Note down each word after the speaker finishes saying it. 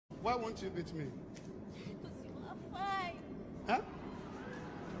Why won't you beat me? Because you are fine. Huh?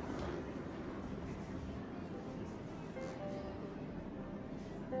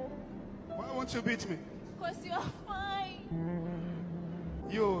 Why won't you beat me? Because you are fine.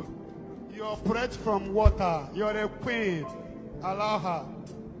 You operate from water. You're a queen. Allow her.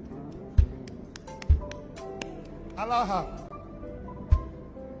 Allow her.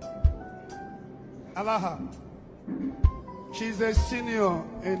 Allow her. She's a senior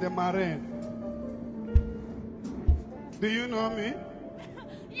in the Marine. Do you know me?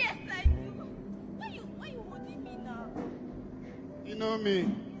 Yes, I do. Why you holding me now? You know me.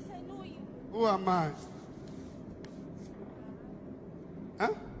 Yes, I know you. Who am I?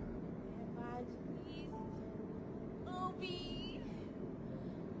 Huh? Evangelist. Obi.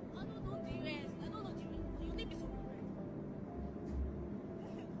 I don't know the rest. You need me some rest.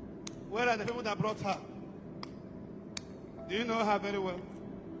 Where are the people that brought her? Do you know her very well?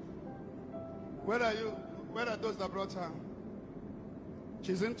 Where are you? Where are those that brought her?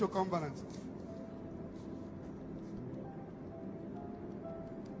 She's into covenant.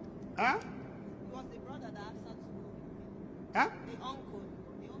 Huh? It was the brother that asked her to go. Huh? The uncle.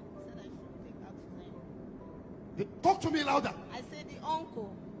 The uncle said I should take her to them. Talk to me louder. I said the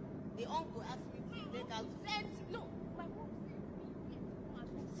uncle. The uncle asked me to take her to them. No, my mom said I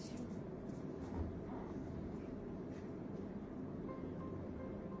miss you.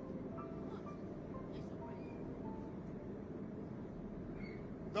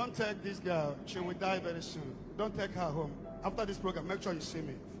 Don't take this girl. She will die very soon. Don't take her home. After this program, make sure you see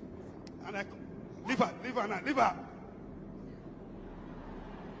me. And leave her now, leave her.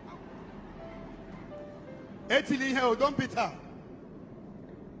 80 in here, don't beat her.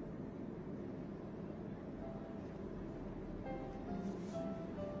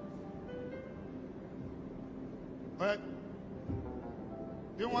 But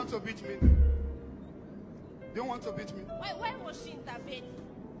do you want to beat me? Do you want to beat me? Why was she intervening?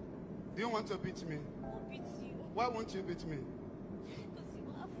 Do you want to beat me? Who beats you? Why won't you beat me? Because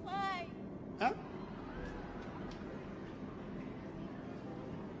you are fine. Huh?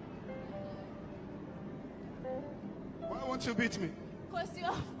 Why won't you beat me? Because you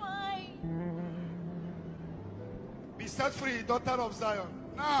are fine. Be set free, daughter of Zion.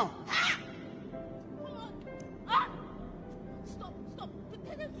 Now. Stop.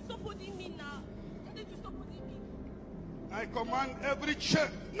 Tell them to stop holding me now. Tell them to stop holding me. I command every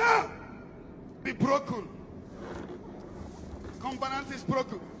chain now be broken. Covenant is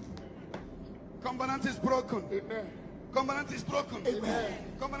broken. Covenant is broken. Amen. Covenant is broken. Amen.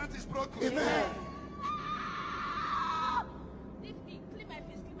 Covenant is broken. Amen. Leave me. Clean my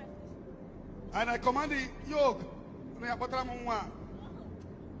face. And I command the yoke. Oh, God.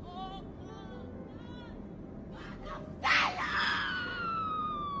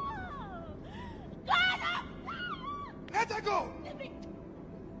 God of Let her go. Let me.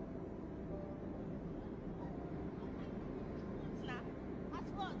 As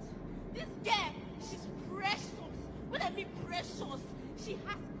what? This girl, she's precious. When I mean precious, she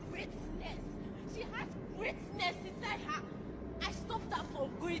has greatness. She has greatness inside her. I stopped her from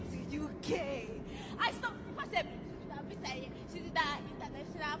going to UK. I stopped. If I said she's in that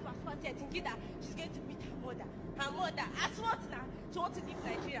international passport thinking that she's going to meet her mother. Her mother, as what now? She wants to leave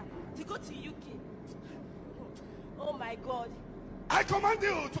Nigeria to go to UK. Oh my God. I command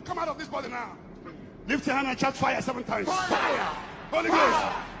you to come out of this body now. Lift your hand and shout fire 7 times. Fire. Holy Ghost.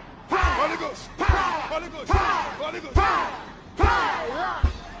 Holy Ghost. Holy Ghost. Holy Ghost. Fire.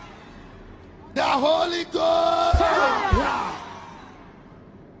 The Holy Ghost. Fire.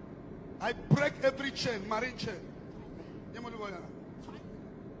 I break every chain, marine chain.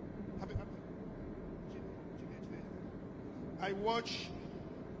 I watch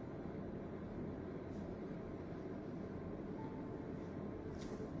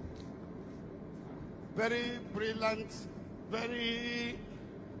very brilliant, very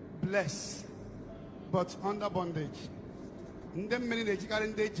blessed, but under bondage.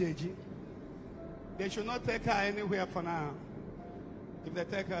 They should not take her anywhere for now. If they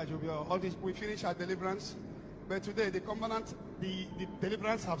take her, all this, we finish our deliverance. But today, the covenant, the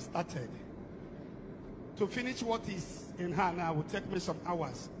deliverance have started. To finish what is in her now will take me some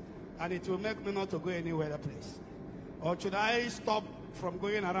hours. And it will make me not to go anywhere that place. Or should I stop from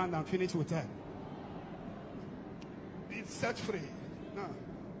going around and finish with her? Be set free. No.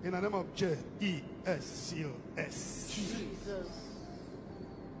 In the name of J-E-S-C-O-S. Jesus.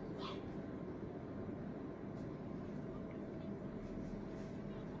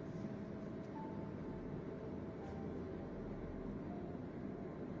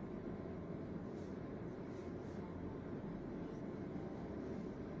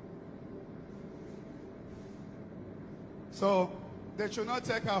 So they should not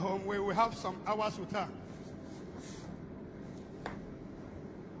take her home. We will have some hours with her.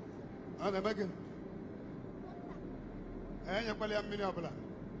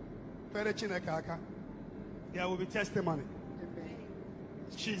 There will be testimony.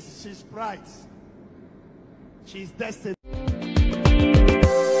 She's bright. She's destined.